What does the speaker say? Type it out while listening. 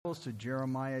to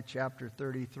Jeremiah chapter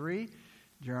 33.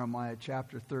 Jeremiah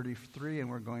chapter 33, and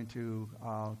we're going to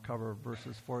cover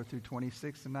verses 4 through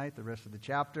 26 tonight, the rest of the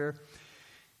chapter.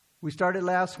 We started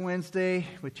last Wednesday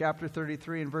with chapter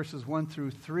 33 and verses 1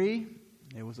 through 3.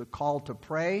 It was a call to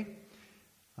pray.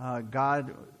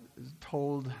 God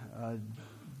told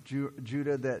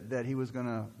Judah that he was going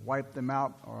to wipe them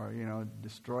out or,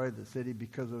 destroy the city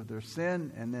because of their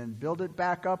sin and then build it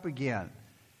back up again.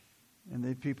 And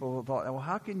the people thought, well,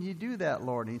 how can you do that,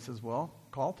 Lord? And he says, well,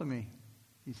 call to me.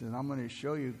 He says, I'm going to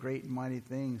show you great and mighty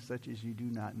things such as you do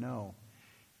not know.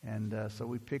 And so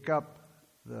we pick up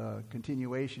the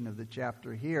continuation of the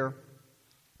chapter here.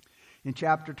 In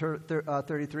chapter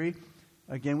 33,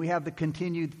 again, we have the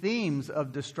continued themes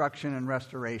of destruction and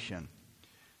restoration.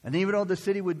 And even though the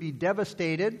city would be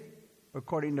devastated,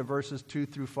 according to verses 2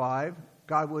 through 5,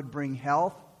 God would bring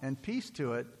health and peace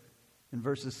to it in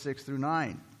verses 6 through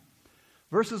 9.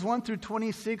 Verses 1 through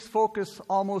 26 focus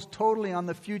almost totally on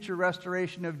the future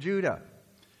restoration of Judah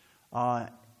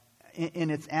in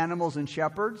its animals and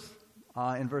shepherds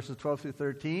in verses 12 through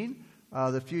 13,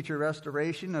 the future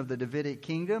restoration of the Davidic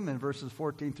kingdom in verses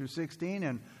 14 through 16,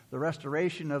 and the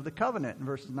restoration of the covenant in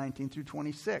verses 19 through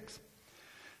 26.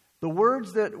 The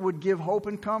words that would give hope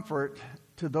and comfort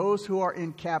to those who are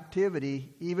in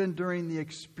captivity, even during the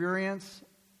experience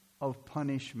of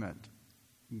punishment.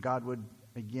 God would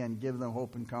again, give them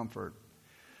hope and comfort.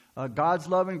 God's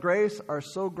love and grace are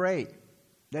so great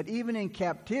that even in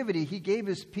captivity, He gave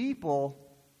His people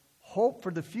hope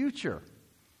for the future.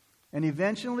 And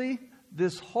eventually,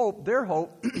 this hope, their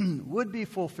hope, would be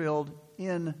fulfilled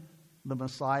in the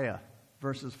Messiah,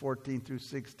 verses 14 through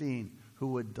 16, who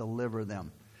would deliver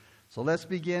them. So let's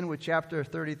begin with chapter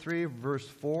 33, verse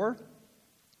 4.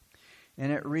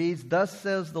 And it reads, Thus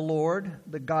says the Lord,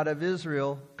 the God of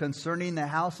Israel, concerning the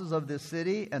houses of this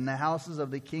city and the houses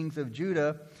of the kings of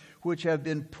Judah, which have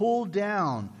been pulled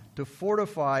down to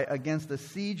fortify against the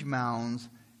siege mounds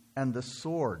and the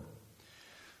sword.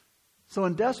 So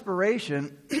in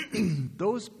desperation,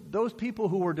 those people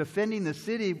who were defending the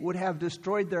city would have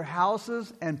destroyed their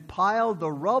houses and piled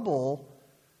the rubble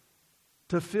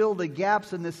to fill the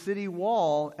gaps in the city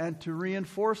wall and to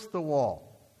reinforce the wall.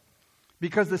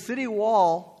 Because the city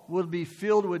wall would be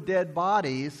filled with dead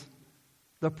bodies,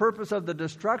 the purpose of the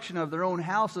destruction of their own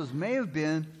houses may have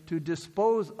been to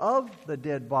dispose of the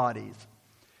dead bodies.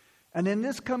 And in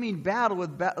this coming battle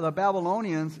with the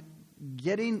Babylonians,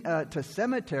 getting to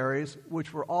cemeteries,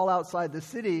 which were all outside the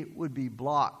city, would be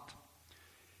blocked.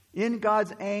 In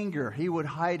God's anger, He would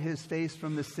hide His face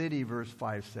from the city, verse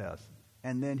 5 says.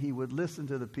 And then He would listen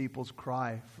to the people's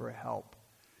cry for help.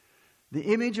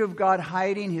 The image of God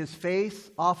hiding His face,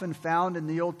 often found in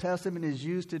the Old Testament, is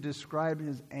used to describe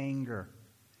His anger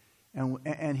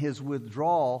and His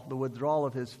withdrawal, the withdrawal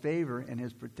of His favor and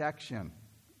His protection.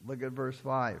 Look at verse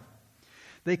 5.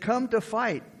 They come to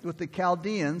fight with the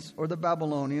Chaldeans or the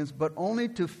Babylonians, but only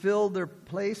to fill their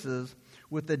places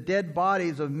with the dead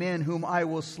bodies of men whom I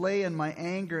will slay in my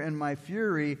anger and my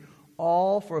fury,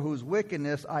 all for whose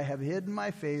wickedness I have hidden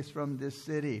my face from this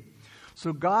city.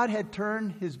 So God had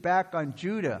turned His back on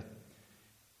Judah,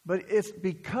 but it's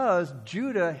because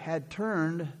Judah had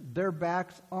turned their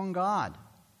backs on God.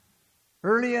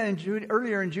 Earlier in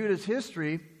Judah's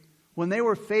history, when they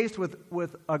were faced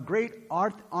with a great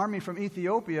army from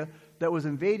Ethiopia that was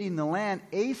invading the land,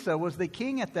 Asa was the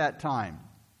king at that time.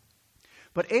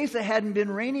 But Asa hadn't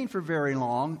been reigning for very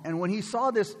long, and when he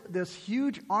saw this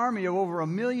huge army of over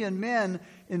 1 million men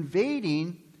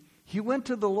invading, he went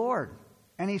to the Lord.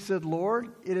 And he said, Lord,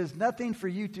 it is nothing for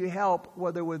you to help,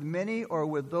 whether with many or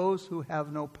with those who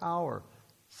have no power.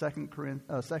 2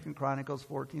 Chronicles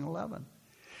 14:11.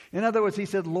 In other words, he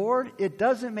said, Lord, it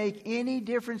doesn't make any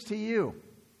difference to you.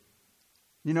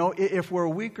 If we're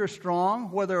weak or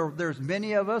strong, whether there's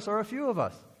many of us or a few of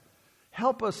us.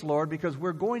 Help us, Lord, because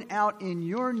we're going out in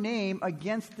your name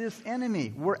against this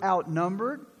enemy. We're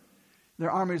outnumbered. Their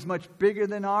army is much bigger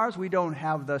than ours. We don't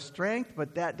have the strength,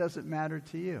 but that doesn't matter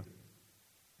to you.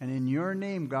 And in your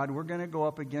name, God, we're going to go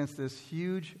up against this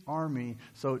huge army,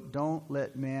 so don't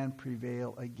let man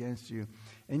prevail against you.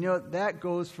 And that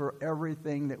goes for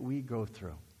everything that we go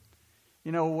through.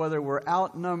 Whether we're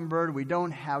outnumbered, we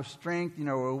don't have strength,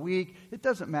 we're weak, it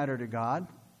doesn't matter to God,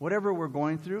 whatever we're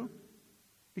going through,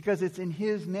 because it's in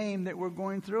His name that we're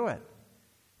going through it.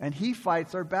 And He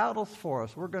fights our battles for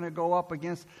us. We're going to go up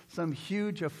against some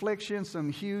huge affliction, some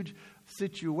huge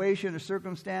situation or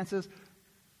circumstances.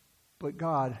 But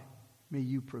God, may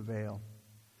you prevail.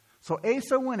 So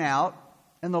Asa went out,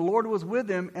 and the Lord was with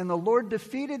him, and the Lord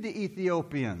defeated the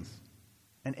Ethiopians.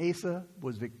 And Asa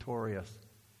was victorious.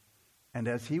 And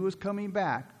as he was coming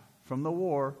back from the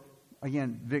war,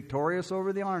 again, victorious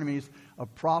over the enemies, a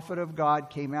prophet of God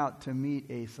came out to meet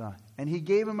Asa. And he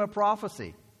gave him a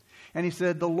prophecy. And he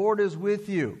said, the Lord is with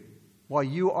you while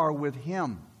you are with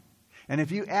him. And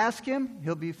if you ask him,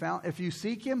 he'll be found. If you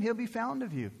seek him, he'll be found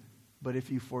of you. But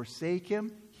if you forsake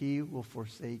him, he will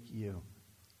forsake you.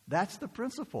 That's the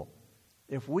principle.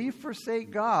 If we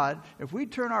forsake God, if we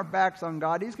turn our backs on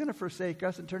God, he's going to forsake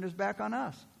us and turn his back on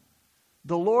us.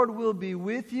 The Lord will be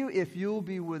with you if you'll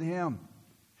be with him.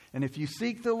 And if you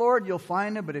seek the Lord, you'll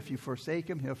find him. But if you forsake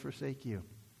him, he'll forsake you.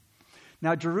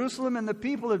 Now, Jerusalem and the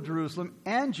people of Jerusalem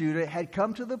and Judah had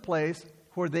come to the place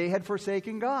where they had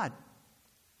forsaken God.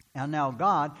 And now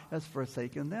God has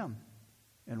forsaken them.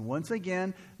 And once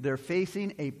again, they're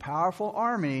facing a powerful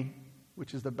army,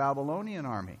 which is the Babylonian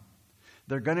army.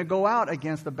 They're going to go out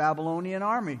against the Babylonian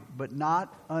army, but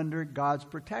not under God's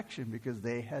protection because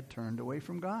they had turned away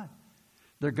from God.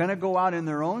 They're going to go out in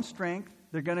their own strength.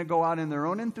 They're going to go out in their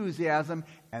own enthusiasm,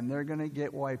 and they're going to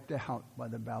get wiped out by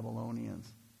the Babylonians.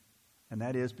 And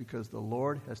that is because the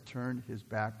Lord has turned his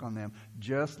back on them,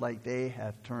 just like they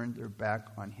have turned their back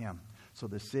on him. So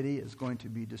the city is going to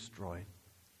be destroyed.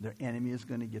 Their enemy is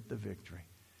going to get the victory.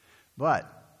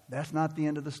 But that's not the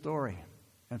end of the story.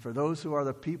 And for those who are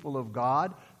the people of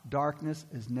God, darkness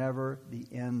is never the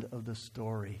end of the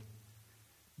story.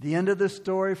 The end of the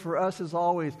story for us is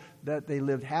always that they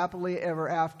lived happily ever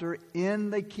after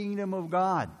in the kingdom of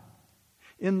God,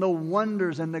 in the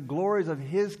wonders and the glories of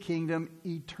his kingdom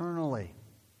eternally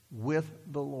with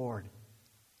the Lord.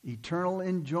 Eternal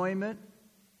enjoyment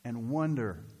and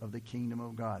wonder of the kingdom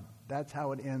of God. That's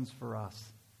how it ends for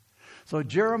us. So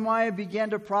Jeremiah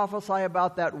began to prophesy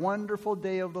about that wonderful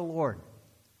day of the Lord,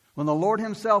 when the Lord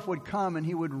himself would come and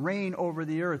he would reign over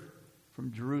the earth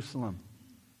from Jerusalem.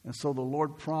 And so the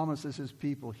Lord promises his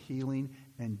people healing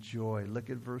and joy. Look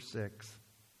at verse 6.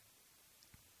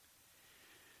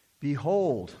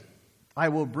 Behold, I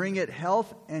will bring it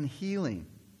health and healing.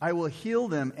 I will heal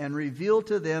them and reveal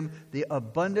to them the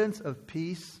abundance of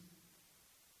peace,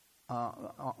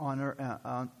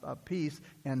 peace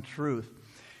and truth.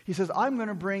 He says, I'm going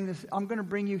to bring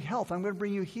you health. I'm going to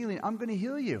bring you healing. I'm going to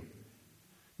heal you.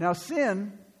 Now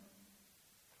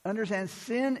understand,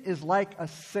 sin is like a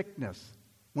sickness.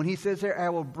 When he says there, I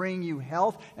will bring you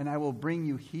health and I will bring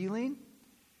you healing,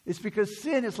 it's because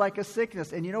sin is like a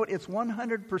sickness. And you know what? It's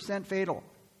 100% fatal.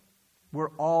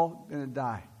 We're all going to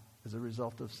die as a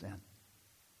result of sin,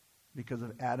 because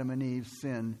of Adam and Eve's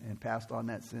sin and passed on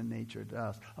that sin nature to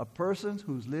us. A person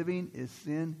who's living in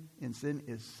sin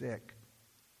is sick,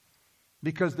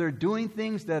 because they're doing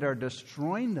things that are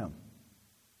destroying them.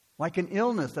 Like an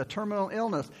illness, a terminal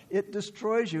illness, it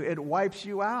destroys you, it wipes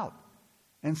you out.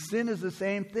 And sin is the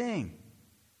same thing.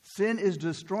 Sin is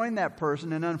destroying that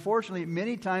person, and unfortunately,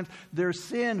 many times their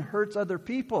sin hurts other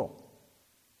people.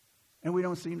 And we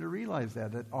don't seem to realize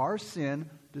that our sin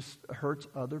just hurts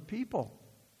other people.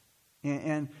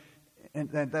 And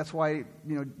that's why,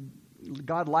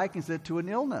 God likens it to an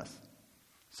illness.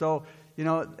 So,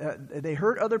 they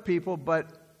hurt other people,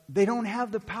 but they don't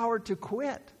have the power to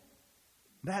quit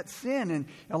that sin. And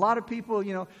a lot of people,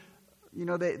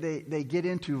 they get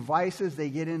into vices, they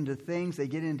get into things, they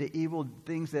get into evil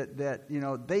things that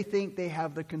they think they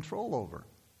have the control over.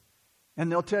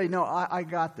 And they'll tell you, no, I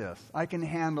got this. I can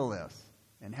handle this.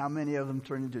 And how many of them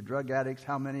turn into drug addicts?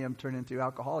 How many of them turn into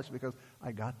alcoholics? Because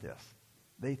I got this.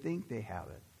 They think they have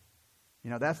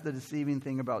it. That's the deceiving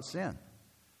thing about sin.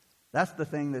 That's the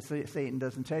thing that Satan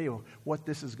doesn't tell you, what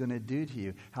this is going to do to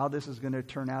you, how this is going to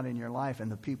turn out in your life, and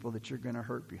the people that you're going to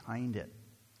hurt behind it.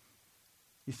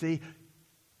 You see,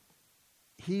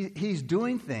 he's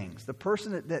doing things. The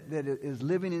person that is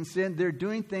living in sin, they're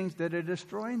doing things that are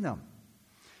destroying them.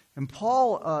 And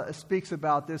Paul speaks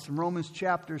about this in Romans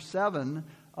chapter 7,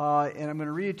 and I'm going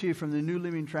to read it to you from the New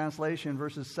Living Translation,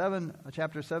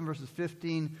 chapter 7, verses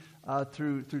 15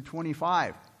 through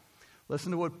 25.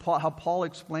 Listen to how Paul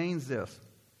explains this.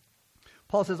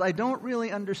 Paul says, I don't really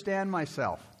understand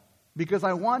myself, because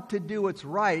I want to do what's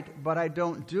right, but I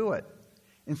don't do it.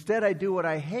 Instead, I do what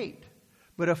I hate.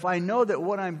 But if I know that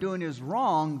what I'm doing is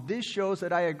wrong, this shows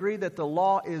that I agree that the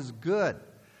law is good.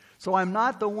 So I'm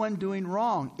not the one doing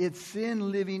wrong. It's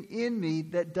sin living in me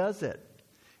that does it.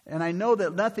 And I know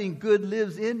that nothing good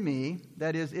lives in me,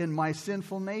 that is, in my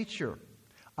sinful nature.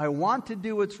 I want to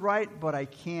do what's right, but I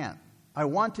can't. I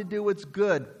want to do what's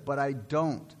good, but I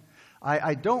don't.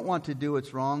 I don't want to do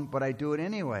what's wrong, but I do it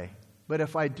anyway. But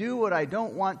if I do what I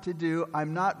don't want to do,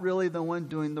 I'm not really the one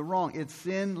doing the wrong. It's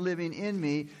sin living in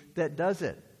me that does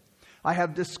it. I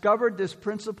have discovered this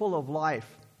principle of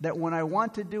life, that when I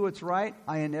want to do what's right,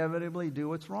 I inevitably do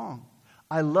what's wrong.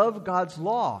 I love God's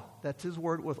law, that's his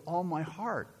word, with all my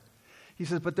heart. He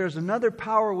says, but there's another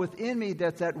power within me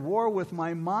that's at war with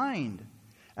my mind.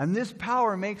 And this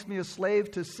power makes me a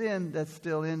slave to sin that's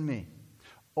still in me.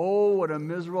 Oh, what a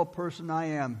miserable person I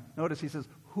am. Notice he says,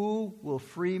 who will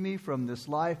free me from this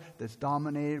life that's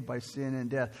dominated by sin and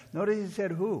death? Notice he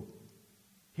said who.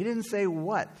 He didn't say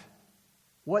what.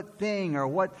 What thing or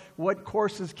what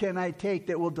courses can I take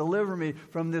that will deliver me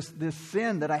from this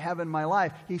sin that I have in my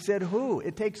life? He said who.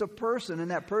 It takes a person,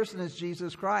 and that person is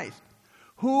Jesus Christ.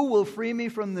 Who will free me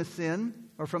from the sin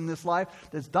or from this life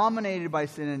that's dominated by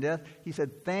sin and death? He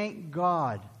said, thank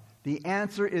God. The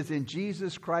answer is in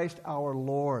Jesus Christ our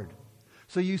Lord.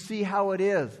 So you see how it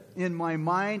is. In my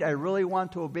mind, I really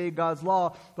want to obey God's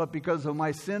law, but because of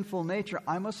my sinful nature,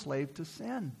 I'm a slave to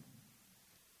sin.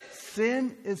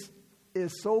 Sin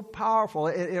is so powerful.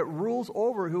 It rules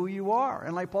over who you are.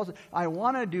 And like Paul said, I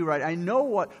want to do right. I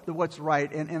know what's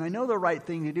right, and I know the right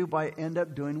thing to do, but I end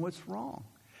up doing what's wrong.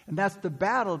 And that's the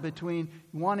battle between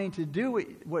wanting to do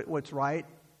what's right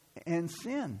and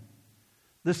sin.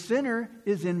 The sinner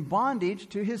is in bondage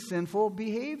to his sinful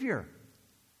behavior.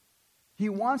 He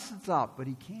wants to stop, but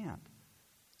he can't.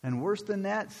 And worse than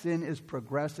that, sin is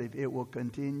progressive. It will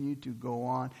continue to go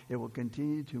on. It will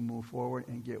continue to move forward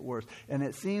and get worse. And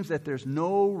it seems that there's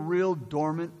no real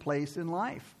dormant place in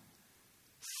life.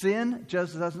 Sin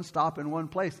just doesn't stop in one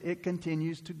place. It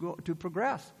continues to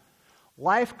progress.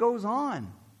 Life goes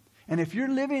on. And if you're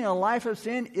living a life of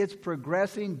sin, it's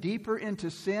progressing deeper into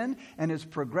sin, and it's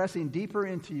progressing deeper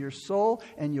into your soul,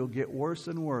 and you'll get worse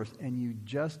and worse, and you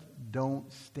just don't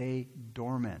stay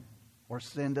dormant, or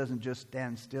sin doesn't just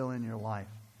stand still in your life.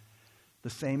 The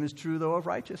same is true, though, of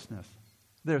righteousness.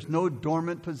 There's no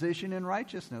dormant position in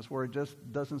righteousness where it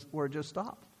just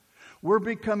stops. We're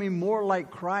becoming more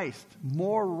like Christ,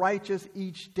 more righteous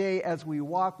each day as we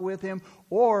walk with him,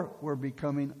 or we're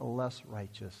becoming less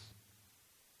righteous.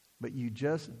 But you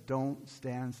just don't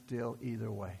stand still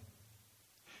either way.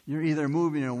 You're either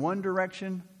moving in one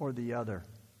direction or the other.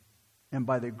 And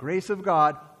by the grace of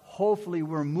God, hopefully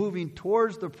we're moving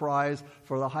towards the prize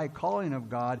for the high calling of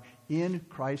God in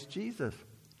Christ Jesus.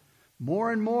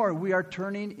 More and more we are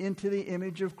turning into the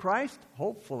image of Christ,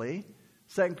 hopefully.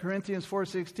 2 Corinthians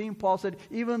 4:16, Paul said,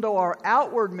 even though our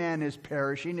outward man is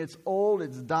perishing, it's old,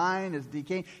 it's dying, it's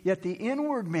decaying, yet the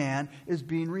inward man is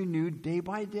being renewed day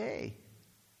by day.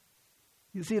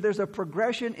 You see, there's a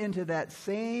progression into that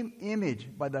same image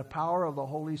by the power of the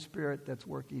Holy Spirit that's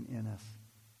working in us.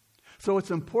 So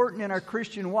it's important in our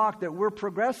Christian walk that we're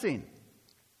progressing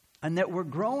and that we're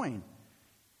growing.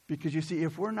 Because you see,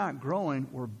 if we're not growing,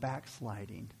 we're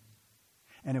backsliding.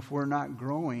 And if we're not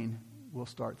growing, we'll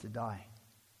start to die.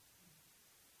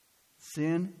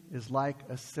 Sin is like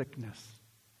a sickness.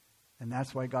 And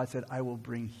that's why God said, I will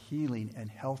bring healing and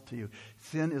health to you.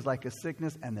 Sin is like a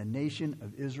sickness, and the nation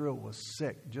of Israel was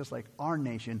sick, just like our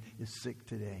nation is sick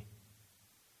today.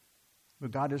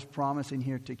 But God is promising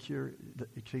here to cure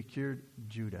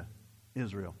Judah,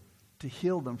 Israel, to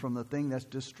heal them from the thing that's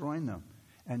destroying them,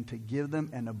 and to give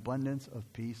them an abundance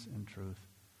of peace and truth.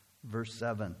 Verse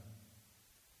 7.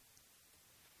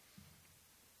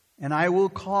 And I will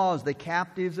cause the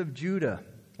captives of Judah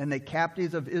and the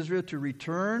captives of Israel to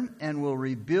return, and will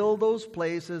rebuild those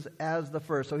places as the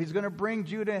first. So he's going to bring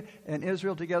Judah and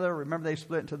Israel together. Remember, they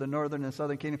split into the northern and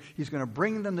southern kingdom. He's going to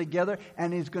bring them together,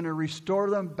 and he's going to restore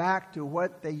them back to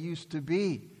what they used to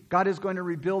be. God is going to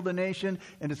rebuild the nation,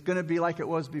 and it's going to be like it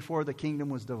was before the kingdom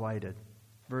was divided.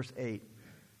 Verse 8.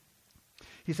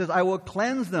 He says, I will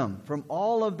cleanse them from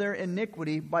all of their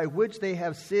iniquity by which they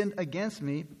have sinned against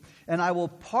me, and I will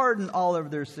pardon all of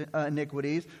their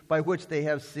iniquities by which they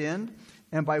have sinned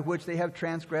and by which they have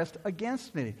transgressed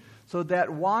against me. So that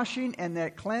washing and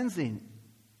that cleansing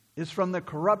is from the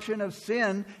corruption of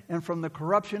sin and from the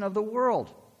corruption of the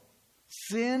world.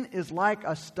 Sin is like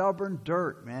a stubborn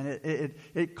dirt, man.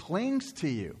 It clings to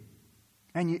you,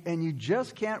 and you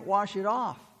just can't wash it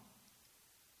off.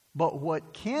 But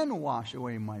what can wash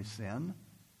away my sin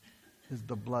is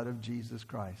the blood of Jesus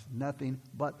Christ. Nothing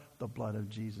but the blood of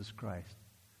Jesus Christ.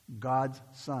 God's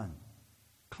Son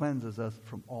cleanses us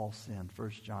from all sin.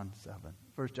 1 John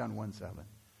 1:7.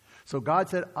 So God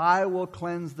said, I will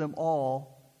cleanse them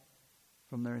all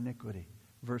from their iniquity.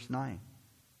 Verse 9.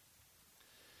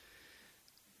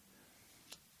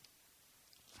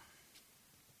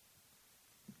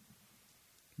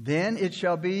 Then it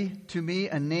shall be to me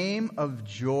a name of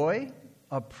joy,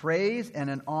 a praise, and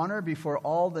an honor before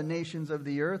all the nations of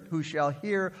the earth, who shall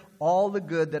hear all the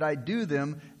good that I do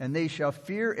them, and they shall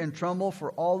fear and tremble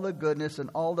for all the goodness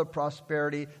and all the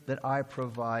prosperity that I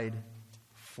provide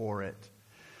for it.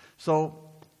 So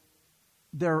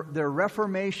their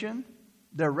reformation,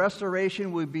 their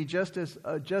restoration would be just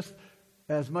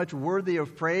as much worthy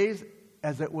of praise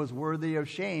as it was worthy of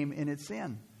shame in its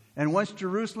sin. And once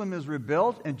Jerusalem is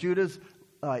rebuilt and Judah's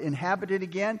inhabited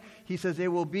again, he says,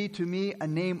 it will be to me a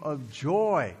name of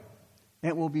joy.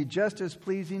 It will be just as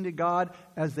pleasing to God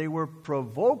as they were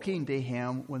provoking to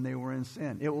him when they were in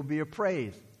sin. It will be a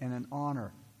praise and an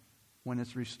honor when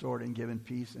it's restored and given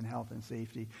peace and health and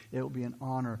safety. It will be an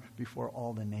honor before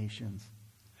all the nations.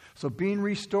 So being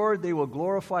restored, they will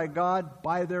glorify God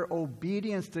by their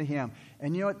obedience to him.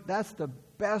 And you know what? That's the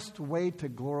best way to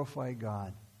glorify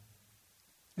God.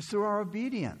 It's through our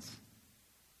obedience.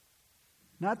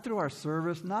 Not through our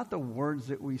service, not the words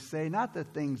that we say, not the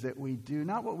things that we do,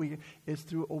 not what we... It's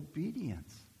through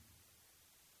obedience.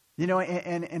 You know,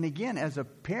 and again, as a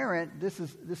parent, this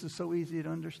is so easy to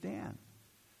understand.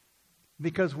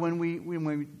 Because when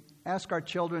we ask our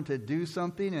children to do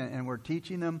something and we're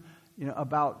teaching them, you know,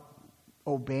 about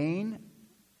obeying,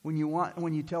 when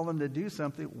you tell them to do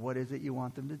something, what is it you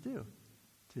want them to do?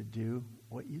 To do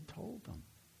what you told them.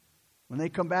 When they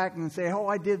come back and say, oh,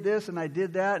 I did this and I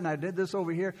did that and I did this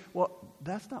over here. Well,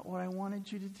 that's not what I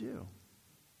wanted you to do.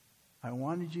 I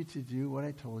wanted you to do what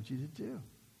I told you to do.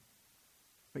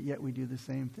 But yet we do the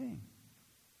same thing.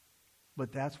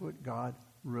 But that's what God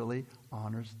really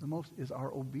honors the most, is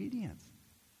our obedience.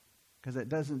 Because it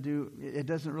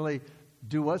doesn't really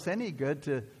do us any good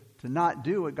to not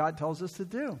do what God tells us to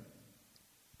do.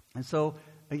 And so,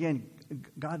 again,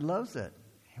 God loves it.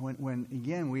 When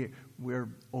again, we're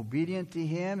obedient to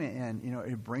him, and you know,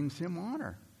 it brings him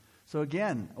honor. So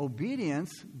again,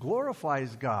 obedience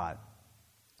glorifies God.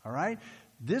 All right?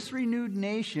 This renewed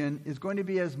nation is going to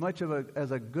be as much of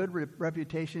a good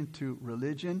reputation to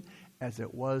religion as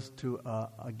it was to,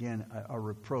 a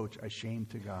reproach, a shame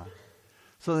to God.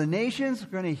 So the nations are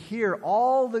going to hear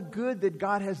all the good that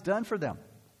God has done for them.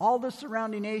 All the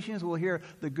surrounding nations will hear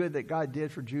the good that God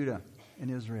did for Judah and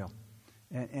Israel.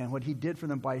 And what he did for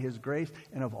them by his grace,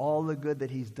 and of all the good that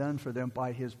he's done for them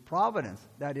by his providence,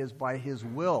 that is, by his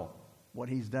will, what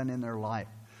he's done in their life.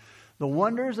 The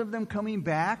wonders of them coming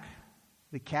back,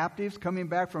 the captives coming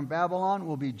back from Babylon,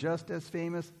 will be just as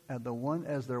famous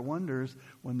as their wonders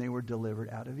when they were delivered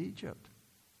out of Egypt.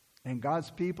 And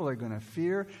God's people are going to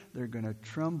fear, they're going to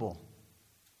tremble,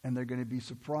 and they're going to be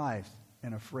surprised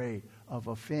and afraid of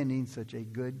offending such a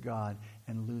good God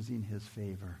and losing his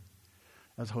favor.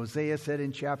 As Hosea said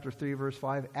in chapter 3, verse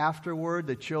 5, afterward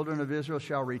the children of Israel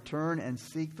shall return and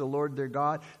seek the Lord their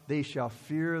God. They shall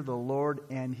fear the Lord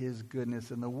and his goodness.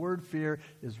 And the word fear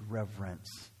is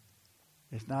reverence.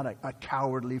 It's not a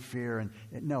cowardly fear.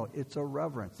 No, it's a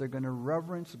reverence. They're going to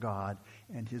reverence God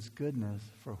and his goodness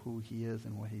for who he is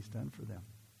and what he's done for them.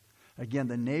 Again,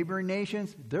 the neighboring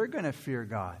nations, they're going to fear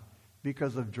God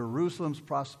because of Jerusalem's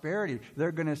prosperity.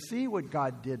 They're going to see what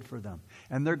God did for them.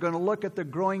 And they're going to look at the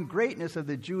growing greatness of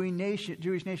the Jewish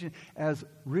nation as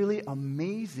really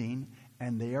amazing.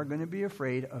 And they are going to be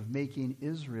afraid of making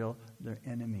Israel their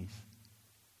enemies.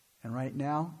 And right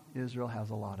now, Israel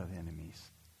has a lot of enemies.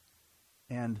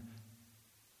 And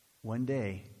one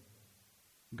day,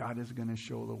 God is going to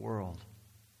show the world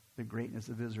the greatness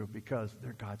of Israel because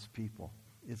they're God's people.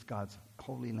 It's God's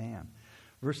holy land.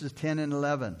 Verses 10 and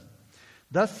 11.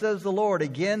 Thus says the Lord,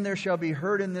 again there shall be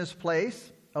heard in this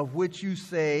place, of which you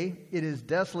say, it is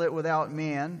desolate without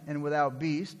man and without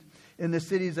beast, in the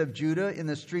cities of Judah, in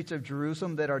the streets of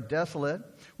Jerusalem that are desolate,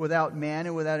 without man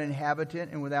and without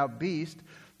inhabitant and without beast,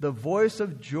 the voice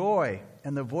of joy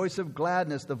and the voice of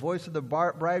gladness, the voice of the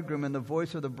bridegroom and the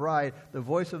voice of the bride, the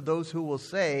voice of those who will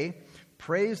say,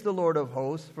 praise the Lord of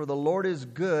hosts, for the Lord is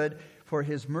good, for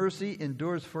his mercy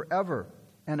endures forever.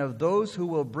 And of those who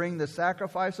will bring the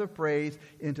sacrifice of praise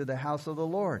into the house of the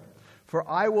Lord. For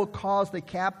I will cause the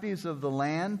captives of the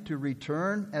land to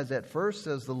return as at first,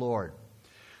 says the Lord.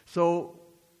 So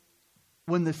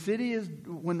when the city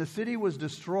was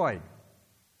destroyed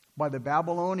by the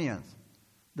Babylonians,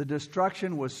 the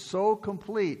destruction was so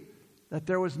complete that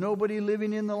there was nobody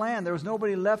living in the land. There was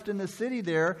nobody left in the city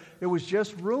there. It was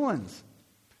just ruins.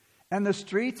 And the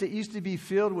streets that used to be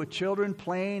filled with children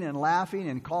playing and laughing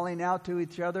and calling out to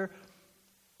each other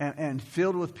and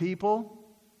filled with people,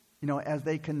 you know, as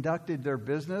they conducted their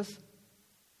business,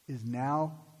 is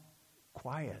now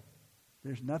quiet.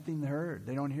 There's nothing heard.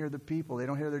 They don't hear the people. They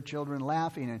don't hear their children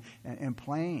laughing and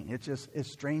playing.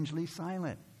 It's strangely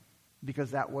silent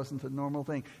because that wasn't the normal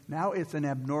thing. Now it's an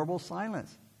abnormal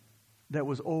silence that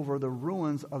was over the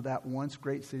ruins of that once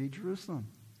great city, Jerusalem.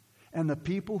 And the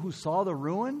people who saw the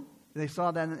ruin, they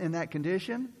saw that in that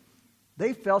condition,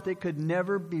 they felt it could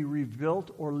never be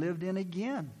rebuilt or lived in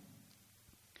again.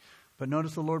 But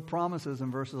notice the Lord promises in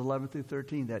verses 11 through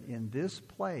 13 that in this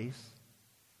place,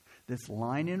 this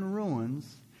lying in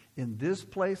ruins, in this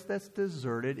place that's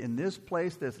deserted, in this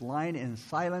place that's lying in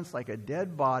silence like a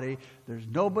dead body, there's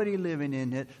nobody living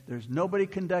in it, there's nobody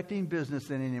conducting business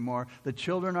in it anymore, the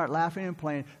children aren't laughing and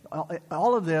playing,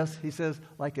 all of this, he says,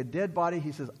 like a dead body,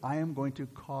 he says, I am going to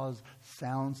cause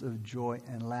sounds of joy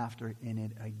and laughter in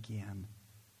it again.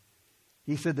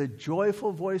 He said, the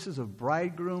joyful voices of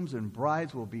bridegrooms and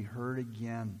brides will be heard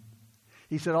again.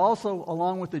 He said, also,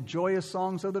 along with the joyous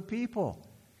songs of the people,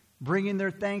 bringing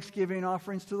their thanksgiving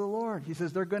offerings to the Lord. He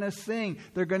says they're going to sing.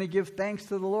 They're going to give thanks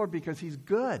to the Lord because He's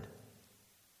good.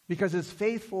 Because His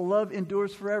faithful love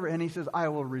endures forever. And He says, I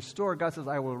will restore. God says,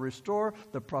 I will restore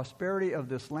the prosperity of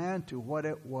this land to what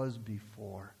it was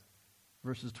before.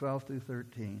 Verses 12 through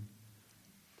 13.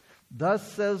 Thus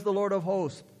says the Lord of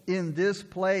hosts, in this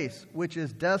place, which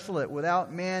is desolate,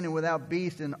 without man and without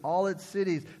beast, in all its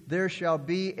cities, there shall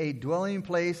be a dwelling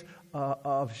place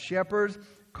of shepherds,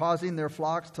 causing their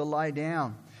flocks to lie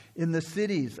down. In the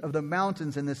cities of the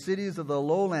mountains, in the cities of the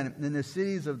lowland, in the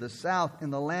cities of the south, in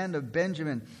the land of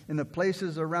Benjamin, in the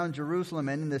places around Jerusalem,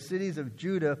 and in the cities of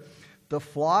Judah, the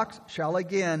flocks shall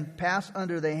again pass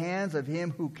under the hands of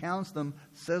him who counts them,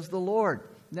 says the Lord.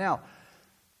 Now,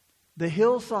 the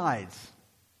hillsides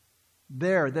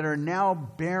there that are now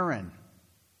barren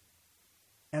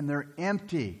and they're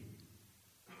empty,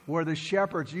 where the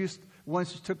shepherds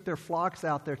once took their flocks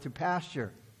out there to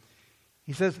pasture,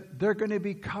 he says they're going to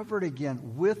be covered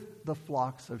again with the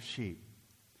flocks of sheep.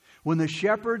 When the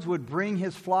shepherds would bring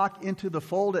his flock into the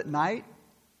fold at night,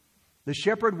 the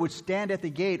shepherd would stand at the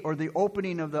gate or the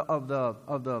opening of the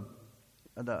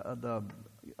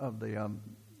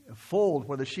fold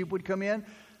where the sheep would come in.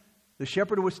 The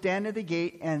shepherd would stand at the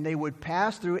gate and they would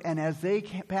pass through, and as they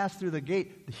passed through the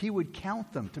gate, he would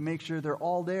count them to make sure they're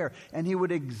all there, and he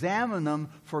would examine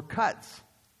them for cuts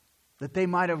that they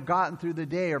might have gotten through the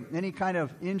day, or any kind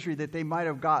of injury that they might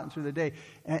have gotten through the day,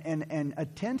 and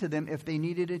attend to them if they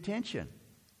needed attention.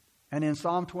 And in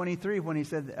Psalm 23, when he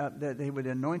said that they would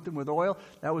anoint them with oil,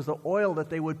 that was the oil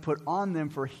that they would put on them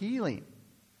for healing.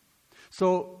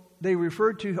 So they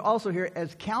referred to also here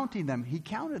as counting them. He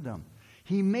counted them.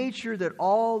 He made sure that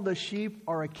all the sheep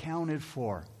are accounted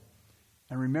for.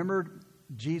 And remember,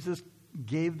 Jesus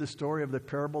gave the story of the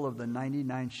parable of the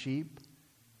 99 sheep,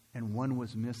 and one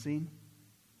was missing.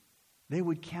 They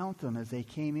would count them as they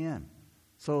came in.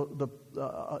 So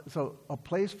a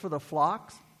place for the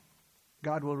flocks,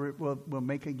 God will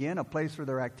make again a place for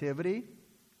their activity,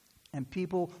 and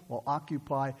people will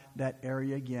occupy that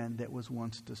area again that was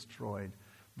once destroyed.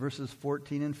 Verses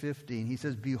 14 and 15, he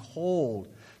says, behold,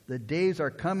 the days are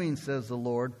coming, says the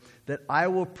Lord, that I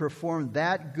will perform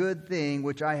that good thing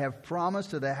which I have promised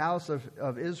to the house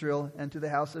of Israel and to the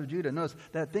house of Judah. Notice,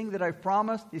 that thing that I've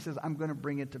promised, he says, I'm going to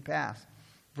bring it to pass.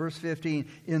 Verse 15,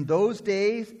 in those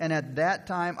days and at that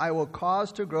time I will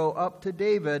cause to grow up to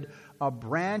David a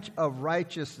branch of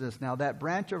righteousness. Now that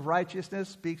branch of righteousness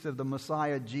speaks of the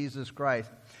Messiah, Jesus Christ.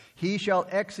 He shall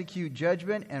execute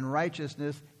judgment and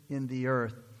righteousness in the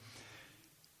earth.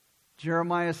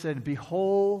 Jeremiah said,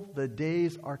 behold, the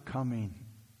days are coming.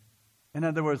 In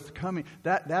other words, coming.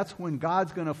 That's when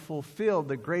God's going to fulfill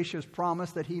the gracious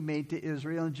promise that He made to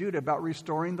Israel and Judah about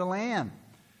restoring the land.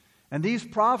 And these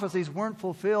prophecies weren't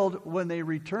fulfilled when they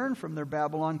returned from their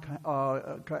Babylon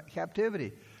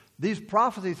captivity. These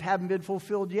prophecies haven't been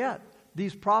fulfilled yet.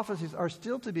 These prophecies are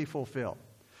still to be fulfilled.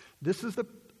 This is the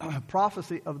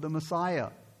prophecy of the Messiah,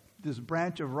 this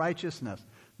branch of righteousness,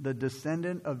 the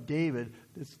descendant of David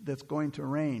that's going to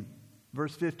reign.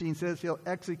 Verse 15 says he'll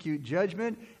execute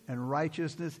judgment and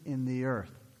righteousness in the earth.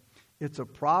 It's a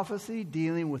prophecy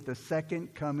dealing with the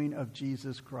second coming of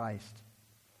Jesus Christ.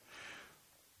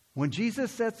 When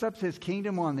Jesus sets up His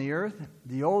kingdom on the earth,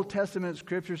 the Old Testament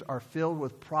scriptures are filled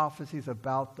with prophecies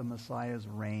about the Messiah's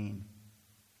reign.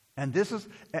 And this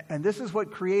is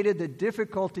what created the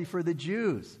difficulty for the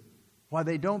Jews, why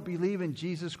they don't believe in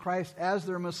Jesus Christ as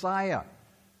their Messiah.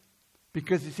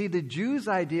 Because, you see, the Jews'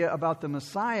 idea about the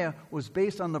Messiah was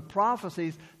based on the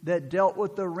prophecies that dealt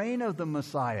with the reign of the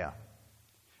Messiah.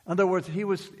 In other words,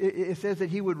 it says that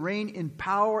He would reign in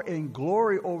power and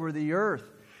glory over the earth.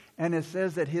 And it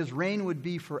says that His reign would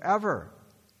be forever.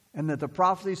 And that the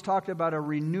prophecies talked about a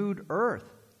renewed earth.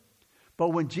 But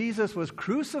when Jesus was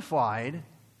crucified,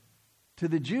 to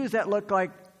the Jews that looked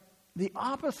like the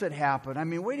opposite happened. I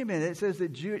mean, wait a minute. It says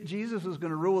that Jesus was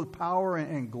going to rule with power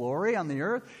and glory on the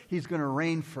earth. He's going to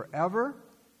reign forever.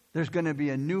 There's going to be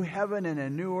a new heaven and a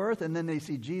new earth. And then they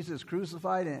see Jesus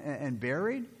crucified and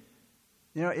buried.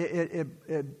 You know,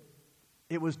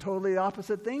 it was totally the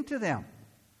opposite thing to them.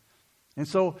 And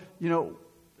so,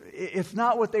 it's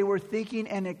not what they were thinking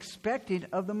and expecting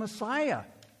of the Messiah.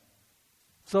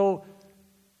 So,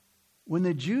 when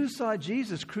the Jews saw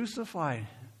Jesus crucified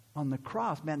on the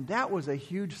cross, man, that was a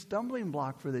huge stumbling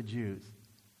block for the Jews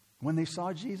when they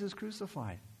saw Jesus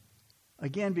crucified.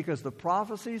 Again, because the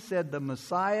prophecy said the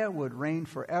Messiah would reign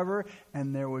forever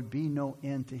and there would be no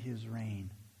end to his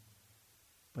reign.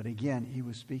 But again, he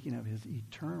was speaking of his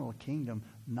eternal kingdom,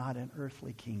 not an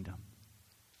earthly kingdom.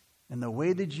 And the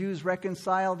way the Jews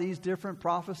reconcile these different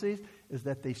prophecies is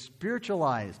that they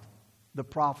spiritualized the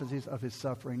prophecies of his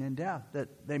suffering and death,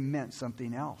 that they meant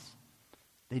something else.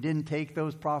 They didn't take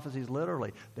those prophecies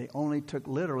literally. They only took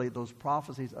literally those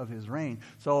prophecies of his reign.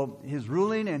 So his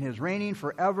ruling and his reigning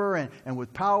forever and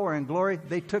with power and glory,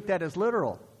 they took that as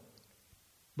literal.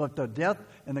 But the death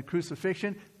and the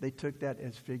crucifixion, they took that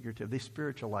as figurative. They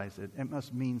spiritualized it. It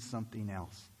must mean something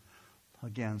else.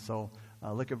 Again, so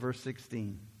look at verse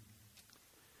 16.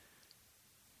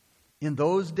 In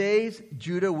those days,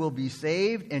 Judah will be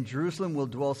saved and Jerusalem will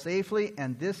dwell safely,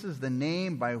 and this is the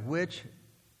name by which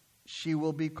she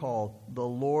will be called, the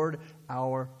Lord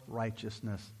our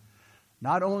righteousness.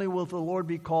 Not only will the Lord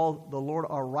be called the Lord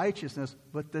our righteousness,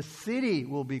 but the city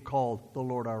will be called the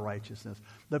Lord our righteousness.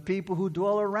 The people who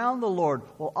dwell around the Lord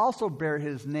will also bear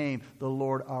his name, the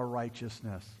Lord our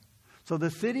righteousness. So the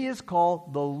city is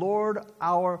called the Lord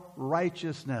our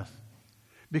righteousness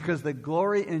because the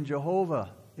glory in Jehovah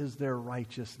is their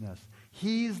righteousness.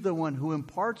 He's the one who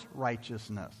imparts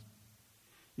righteousness.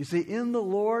 You see, in the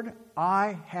Lord,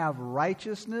 I have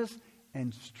righteousness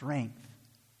and strength.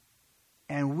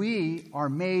 And we are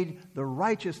made the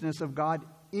righteousness of God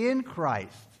in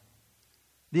Christ.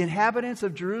 The inhabitants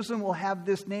of Jerusalem will have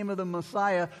this name of the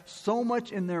Messiah so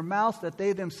much in their mouths that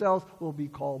they themselves will be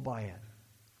called by it.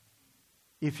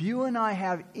 If you and I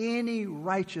have any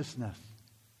righteousness,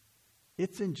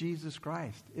 it's in Jesus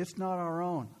Christ. It's not our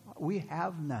own. We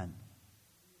have none.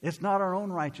 It's not our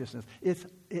own righteousness.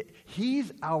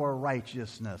 He's our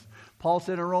righteousness. Paul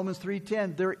said in Romans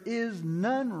 3:10, there is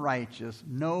none righteous,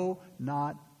 no,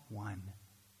 not one.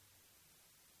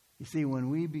 You see, when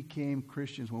we became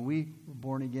Christians, when we were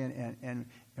born again and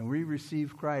we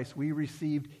received Christ, we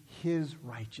received his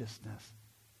righteousness.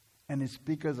 And it's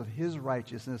because of his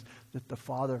righteousness that the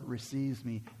Father receives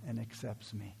me and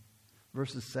accepts me.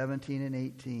 Verses 17 and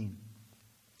 18.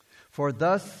 For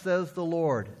thus says the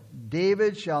Lord,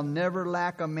 David shall never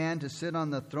lack a man to sit on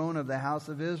the throne of the house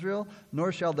of Israel,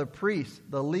 nor shall the priests,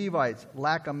 the Levites,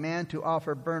 lack a man to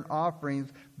offer burnt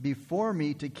offerings before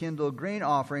me, to kindle grain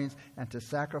offerings, and to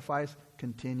sacrifice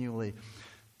continually.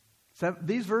 So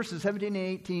these verses 17 and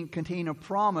 18 contain a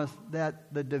promise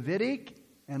that the Davidic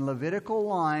and Levitical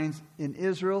lines in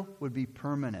Israel would be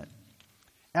permanent,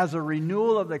 as a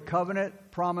renewal of the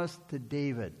covenant promised to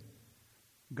David.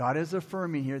 God is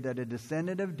affirming here that a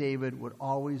descendant of David would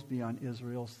always be on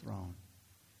Israel's throne,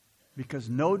 because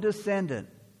no descendant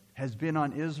has been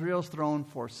on Israel's throne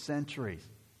for centuries,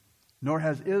 nor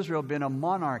has Israel been a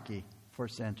monarchy for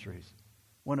centuries.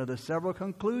 One of the several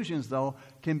conclusions, though,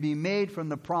 can be made from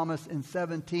the promise in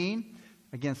 17.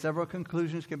 Again, several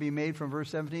conclusions can be made from verse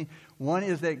 17. One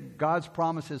is that God's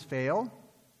promises fail.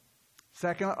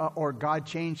 Second, or God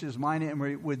changed his mind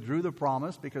and withdrew the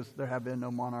promise because there have been no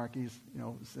monarchies,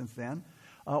 since then.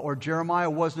 Or Jeremiah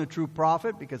wasn't a true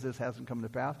prophet because this hasn't come to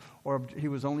pass. Or he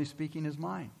was only speaking his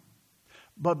mind.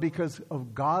 But because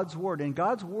of God's word, and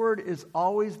God's word is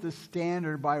always the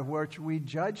standard by which we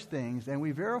judge things and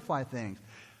we verify things.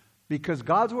 Because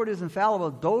God's word is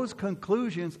infallible, those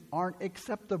conclusions aren't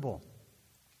acceptable.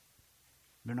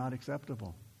 They're not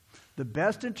acceptable. The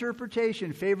best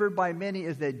interpretation favored by many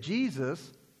is that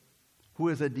Jesus, who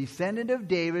is a descendant of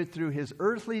David through his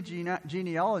earthly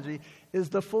genealogy, is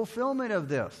the fulfillment of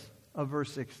this, of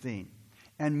verse 16,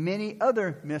 and many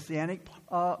other messianic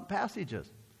passages.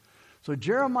 So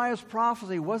Jeremiah's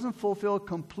prophecy wasn't fulfilled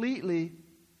completely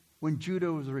when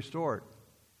Judah was restored,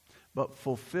 but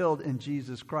fulfilled in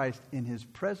Jesus Christ in his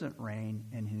present reign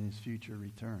and in his future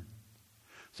return.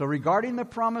 So regarding the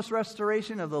promised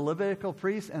restoration of the Levitical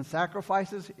priests and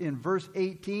sacrifices in verse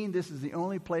 18, this is the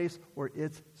only place where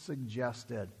it's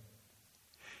suggested.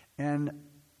 And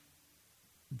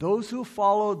those who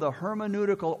follow the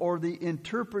hermeneutical or the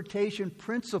interpretation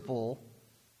principle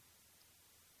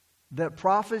that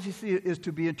prophecy is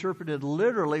to be interpreted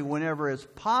literally whenever it's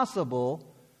possible,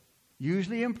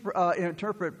 usually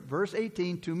interpret verse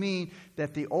 18 to mean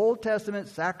that the Old Testament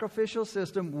sacrificial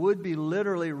system would be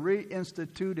literally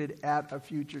reinstituted at a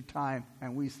future time.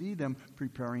 And we see them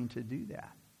preparing to do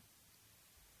that.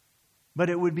 But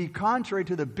it would be contrary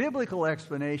to the biblical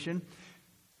explanation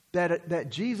that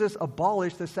Jesus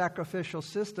abolished the sacrificial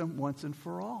system once and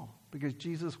for all. Because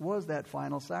Jesus was that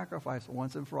final sacrifice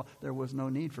once and for all. There was no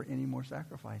need for any more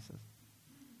sacrifices.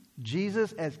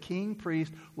 Jesus, as king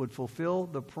priest, would fulfill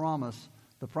the promises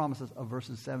of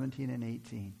verses 17 and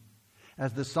 18.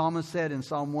 As the psalmist said in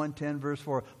Psalm 110, verse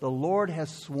 4, the Lord has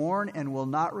sworn and will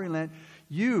not relent.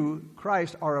 You,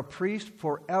 Christ, are a priest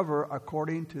forever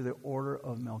according to the order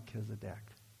of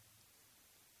Melchizedek.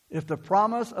 If the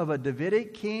promise of a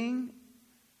Davidic king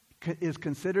is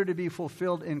considered to be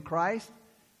fulfilled in Christ,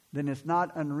 then it's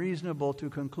not unreasonable to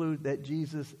conclude that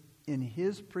Jesus, in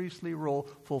his priestly role,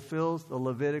 fulfills the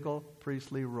Levitical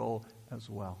priestly role as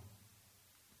well.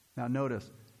 Now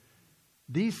notice,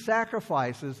 these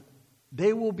sacrifices,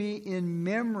 they will be in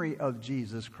memory of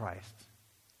Jesus Christ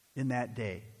in that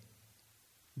day.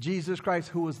 Jesus Christ,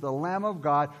 who was the Lamb of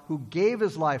God, who gave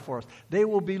his life for us. They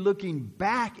will be looking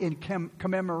back in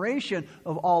commemoration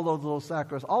of all of those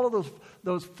sacrifices, all of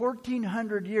those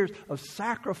 1,400 years of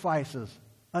sacrifices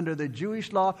under the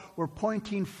Jewish law were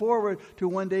pointing forward to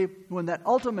one day when that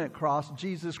ultimate cross,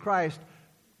 Jesus Christ,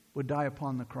 would die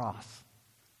upon the cross.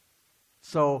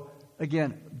 So,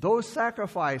 again, those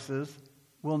sacrifices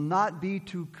will not be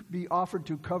offered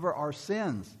to cover our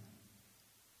sins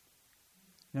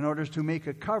in order to make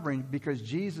a covering, because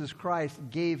Jesus Christ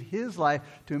gave his life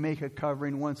to make a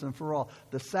covering once and for all.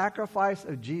 The sacrifice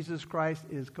of Jesus Christ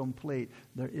is complete.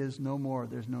 There is no more.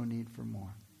 There's no need for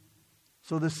more.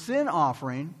 So the sin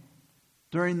offering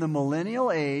during the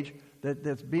millennial age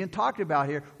that's being talked about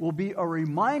here will be a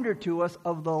reminder to us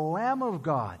of the Lamb of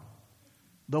God,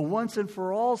 the once and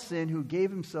for all sin who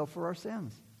gave himself for our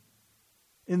sins.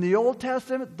 In the Old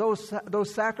Testament,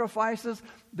 those sacrifices,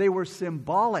 they were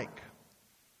symbolic.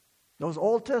 Those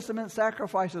Old Testament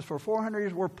sacrifices for 400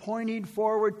 years were pointing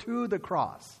forward to the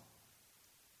cross.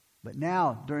 But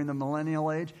now, during the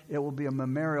millennial age, it will be a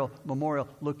memorial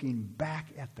looking back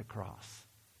at the cross.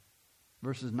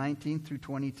 Verses 19 through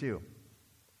 22.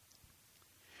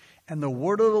 And the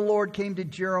word of the Lord came to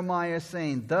Jeremiah,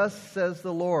 saying, Thus says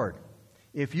the Lord,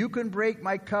 if you can break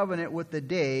my covenant with the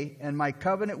day and my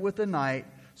covenant with the night,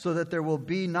 so there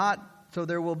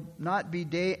will not be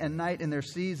day and night in their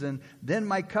season, then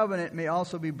my covenant may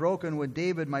also be broken with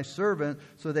David my servant,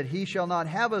 so that he shall not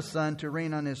have a son to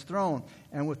reign on his throne,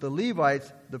 and with the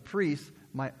Levites, the priests,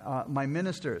 my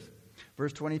ministers.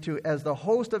 Verse 22, as the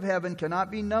host of heaven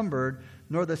cannot be numbered,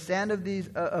 nor the sand of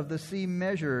the sea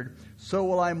measured, so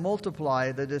will I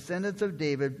multiply the descendants of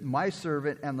David, my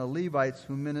servant, and the Levites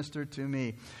who minister to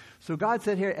me. So God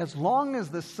said here, as long as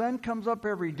the sun comes up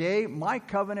every day, my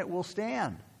covenant will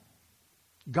stand.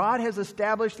 God has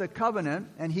established the covenant,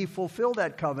 and he fulfilled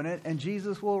that covenant, and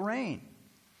Jesus will reign.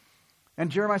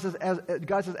 And Jeremiah says,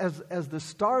 God says, as the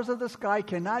stars of the sky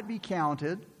cannot be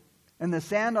counted, and the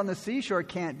sand on the seashore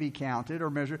can't be counted or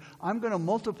measured, I'm going to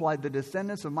multiply the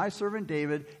descendants of my servant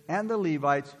David and the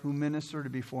Levites who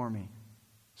ministered before me.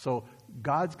 So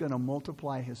God's going to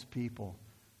multiply his people.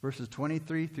 Verses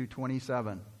 23 through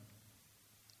 27.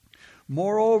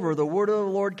 Moreover, the word of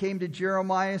the Lord came to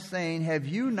Jeremiah, saying, Have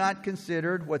you not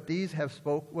considered what these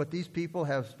people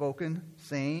have spoken,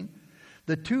 saying,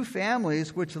 The two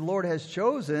families which the Lord has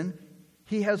chosen,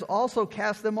 he has also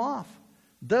cast them off.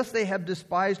 Thus they have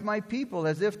despised my people,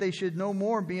 as if they should no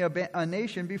more be a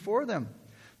nation before them.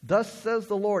 Thus says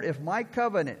the Lord, if my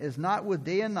covenant is not with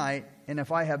day and night, and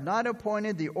if I have not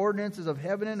appointed the ordinances of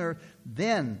heaven and earth,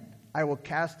 then I will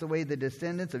cast away the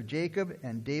descendants of Jacob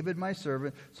and David my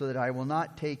servant, so that I will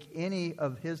not take any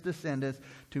of his descendants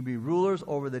to be rulers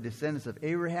over the descendants of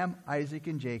Abraham, Isaac,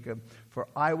 and Jacob. For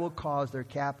I will cause their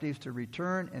captives to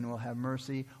return and will have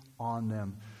mercy on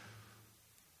them.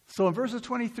 So in verses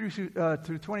 23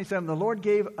 through 27, the Lord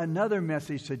gave another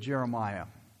message to Jeremiah.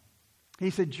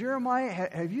 He said, Jeremiah,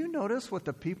 have you noticed what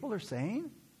the people are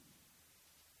saying?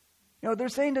 You know, they're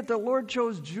saying that the Lord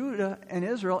chose Judah and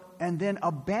Israel and then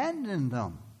abandoned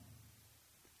them.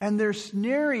 And they're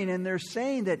sneering and they're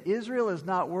saying that Israel is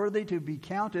not worthy to be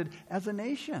counted as a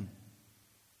nation.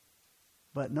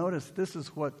 But notice, this is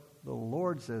what the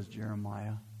Lord says,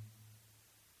 Jeremiah.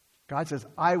 God says,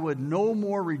 I would no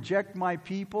more reject my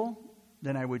people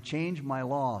than I would change my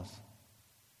laws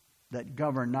that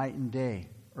govern night and day,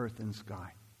 earth and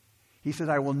sky. He says,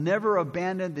 I will never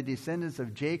abandon the descendants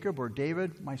of Jacob or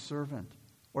David, my servant,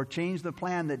 or change the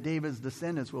plan that David's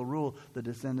descendants will rule the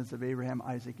descendants of Abraham,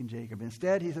 Isaac, and Jacob.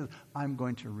 Instead, he says, I'm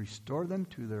going to restore them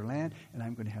to their land, and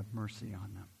I'm going to have mercy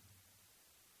on them.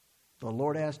 The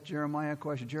Lord asked Jeremiah a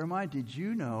question. Jeremiah, did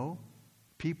you know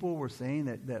people were saying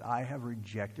that I have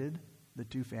rejected the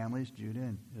two families, Judah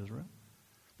and Israel?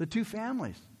 The two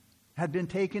families had been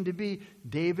taken to be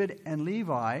David and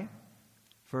Levi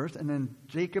first, and then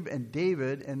Jacob and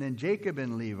David, and then Jacob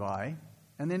and Levi,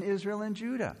 and then Israel and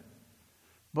Judah.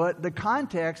 But the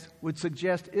context would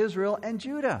suggest Israel and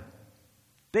Judah.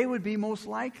 They would be most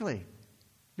likely,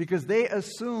 because they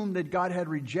assumed that God had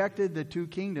rejected the two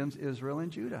kingdoms, Israel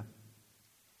and Judah.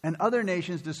 And other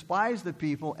nations despised the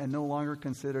people and no longer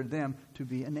considered them to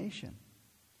be a nation.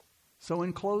 So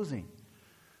in closing,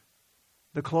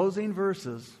 the closing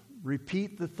verses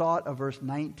repeat the thought of verse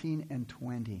 19 and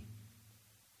 20.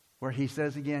 Where he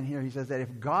says again here, he says that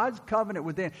if God's covenant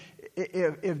with them,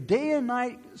 if day and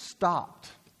night stopped,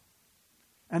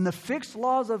 and the fixed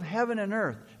laws of heaven and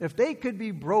earth, if they could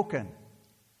be broken,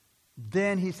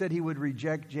 then he said he would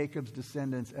reject Jacob's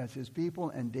descendants as his people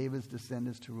and David's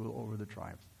descendants to rule over the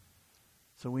tribes.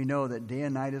 So we know that day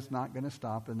and night is not going to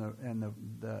stop, and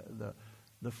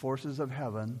the forces of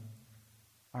heaven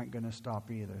aren't going to stop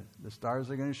either. The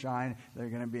stars are going to shine. They're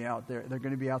going to be out there. They're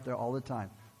going to be out there all the time.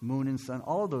 Moon and sun,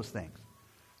 all of those things.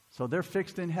 So they're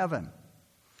fixed in heaven.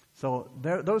 So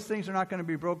those things are not going to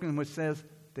be broken, which says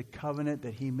the covenant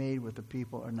that he made with the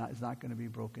people is not going to be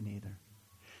broken either.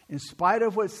 In spite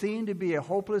of what seemed to be a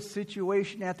hopeless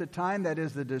situation at the time, that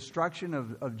is the destruction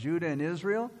of Judah and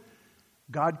Israel,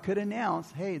 God could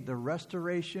announce, hey, the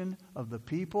restoration of the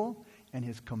people and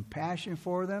his compassion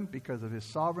for them because of his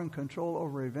sovereign control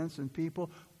over events and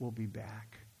people will be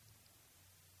back.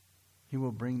 He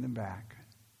will bring them back.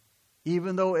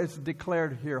 Even though it's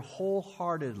declared here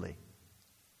wholeheartedly,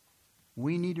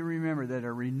 we need to remember that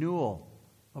a renewal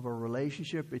of a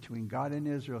relationship between God and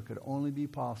Israel could only be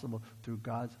possible through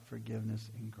God's forgiveness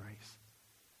and grace.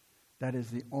 That is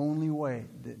the only way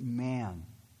that man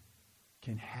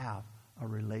can have a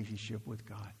relationship with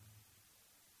God.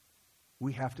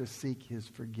 We have to seek his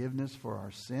forgiveness for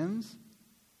our sins,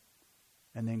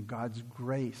 and then God's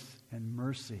grace and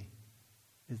mercy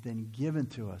is then given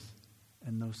to us,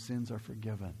 and those sins are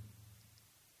forgiven.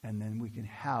 And then we can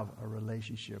have a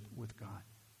relationship with God.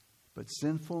 But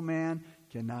sinful man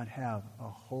cannot have a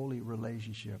holy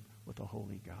relationship with a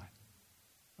holy God.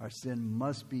 Our sin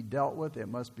must be dealt with. It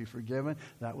must be forgiven.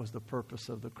 That was the purpose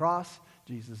of the cross.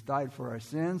 Jesus died for our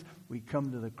sins. We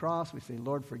come to the cross. We say,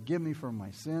 Lord, forgive me for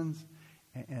my sins.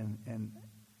 And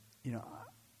you know,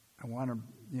 I want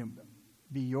to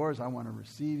be yours. I want to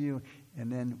receive you.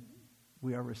 And then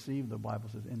we are received, the Bible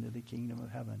says, into the kingdom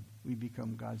of heaven. We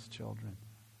become God's children.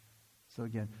 So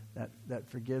again, that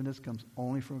forgiveness comes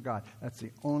only from God. That's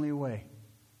the only way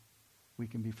we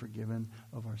can be forgiven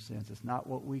of our sins. It's not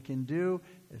what we can do.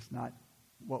 It's not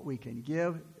what we can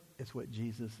give. It's what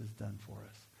Jesus has done for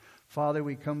us. Father,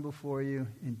 we come before you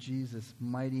in Jesus'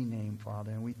 mighty name,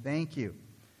 Father, and we thank you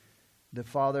that,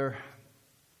 Father,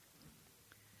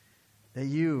 that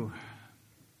you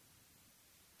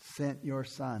sent your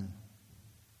Son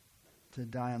to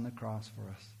die on the cross for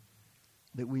us,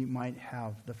 that we might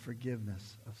have the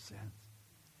forgiveness of sins.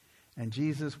 And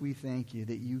Jesus, we thank you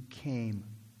that you came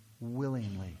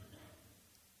willingly.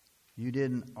 You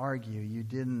didn't argue. You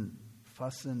didn't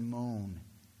fuss and moan.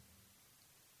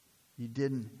 You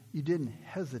didn't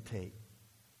hesitate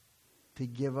to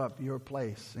give up your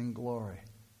place in glory,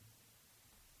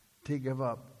 to give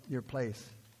up your place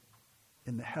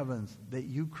in the heavens that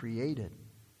you created.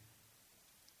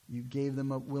 You gave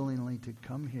them up willingly to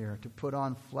come here, to put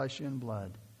on flesh and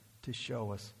blood, to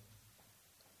show us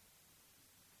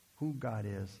who God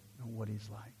is and what he's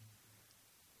like.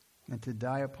 And to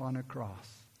die upon a cross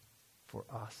for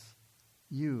us.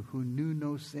 You who knew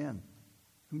no sin,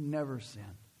 who never sinned.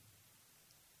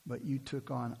 But you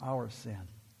took on our sin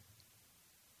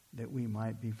that we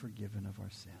might be forgiven of our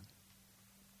sin.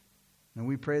 And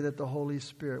we pray that the Holy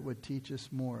Spirit would teach us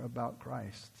more about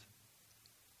Christ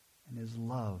and his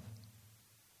love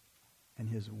and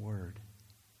his word.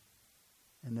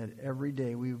 And that every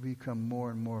day we will become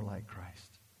more and more like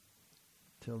Christ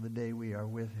till the day we are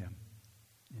with him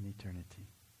in eternity.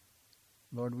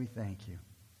 Lord, we thank you.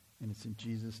 And it's in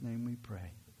Jesus' name we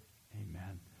pray.